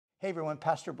Hey everyone,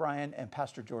 Pastor Brian and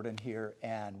Pastor Jordan here,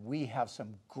 and we have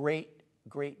some great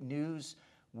news.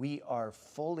 We are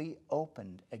fully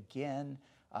opened again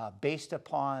based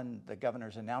upon the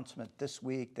governor's announcement this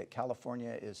week that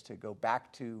California is to go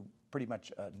back to pretty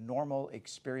much a normal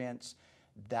experience.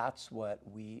 That's what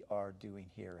we are doing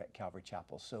here at Calvary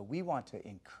Chapel. So we want to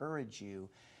encourage you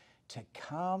to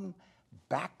come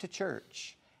back to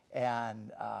church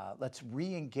and let's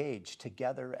re-engage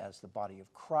together as the body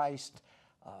of Christ.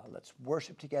 Let's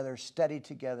worship together, study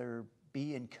together,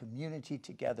 be in community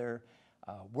together.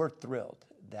 We're thrilled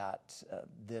that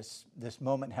this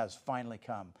moment has finally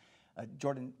come.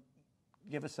 Jordan,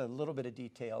 give us a little bit of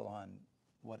detail on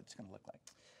what it's going to look like.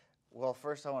 Well,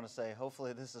 first I want to say,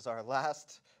 hopefully this is our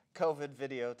last COVID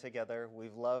video together.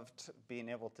 We've loved being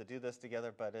able to do this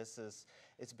together, but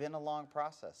it's been a long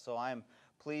process. So I'm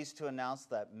pleased to announce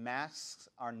that masks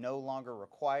are no longer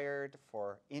required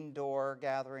for indoor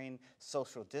gathering.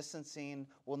 Social distancing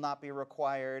will not be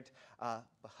required.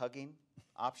 Hugging,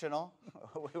 optional.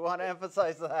 We want to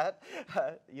emphasize that.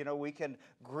 We can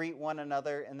greet one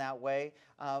another in that way.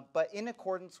 But in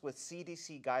accordance with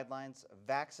CDC guidelines,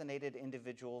 vaccinated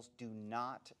individuals do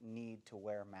not need to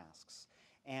wear masks.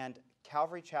 And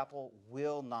Calvary Chapel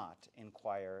will not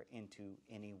inquire into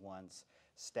anyone's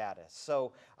status.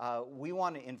 So we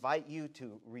want to invite you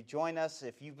to rejoin us.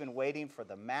 If you've been waiting for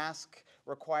the mask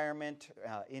requirement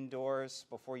indoors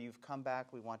before you've come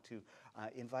back, we want to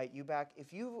invite you back.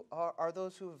 If you are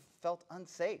those who have felt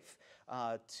unsafe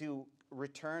to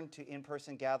return to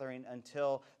in-person gathering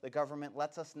until the government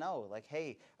lets us know, like,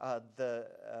 hey, the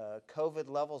COVID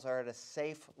levels are at a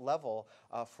safe level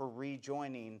for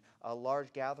rejoining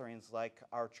large gatherings like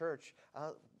our church,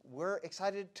 we're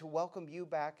excited to welcome you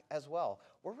back as well.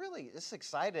 We're really just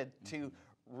excited to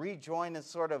rejoin and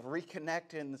sort of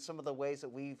reconnect in some of the ways that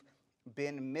we've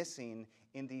been missing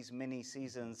in these many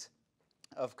seasons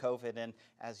of COVID. And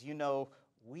as you know,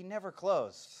 we never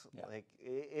closed. Yeah. Like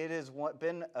it has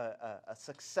been a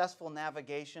successful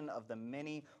navigation of the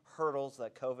many hurdles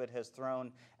that COVID has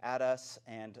thrown at us.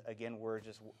 And again, we're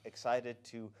just excited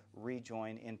to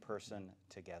rejoin in person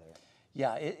together.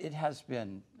 Yeah, it has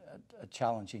been a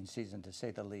challenging season to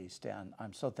say the least, and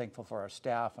I'm so thankful for our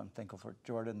staff. I'm thankful for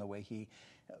Jordan, the way he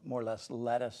more or less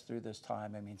led us through this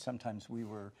time. I mean, sometimes we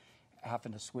were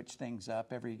having to switch things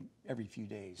up every few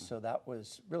days, so that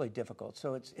was really difficult.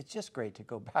 So it's just great to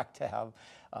go back to have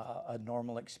a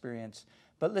normal experience.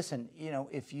 But listen,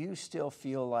 if you still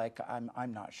feel like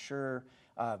I'm not sure,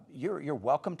 you're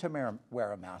welcome to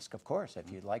wear a mask, of course, if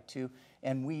you'd like to.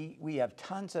 And we have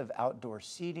tons of outdoor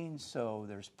seating, so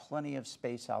there's plenty of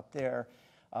space out there.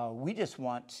 We just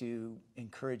want to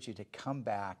encourage you to come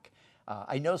back.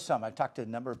 I know I've talked to a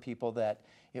number of people that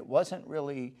it wasn't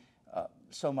really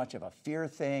so much of a fear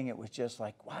thing. It was just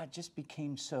like, wow, it just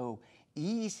became so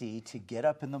easy to get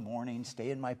up in the morning,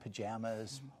 stay in my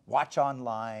pajamas, watch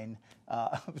online.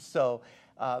 So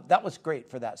that was great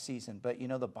for that season. But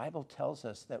the Bible tells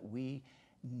us that we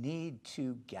need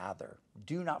to gather.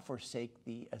 Do not forsake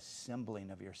the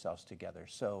assembling of yourselves together.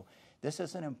 So this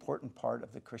is an important part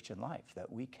of the Christian life,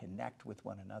 that we connect with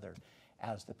one another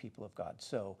as the people of God.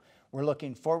 So we're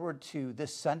looking forward to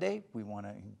this Sunday. We want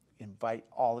to invite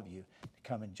all of you to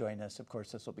come and join us. Of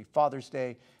course, this will be Father's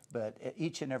Day, but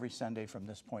each and every Sunday from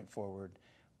this point forward,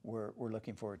 we're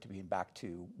looking forward to being back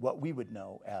to what we would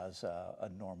know as a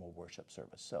normal worship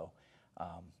service. So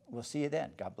we'll see you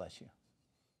then. God bless you.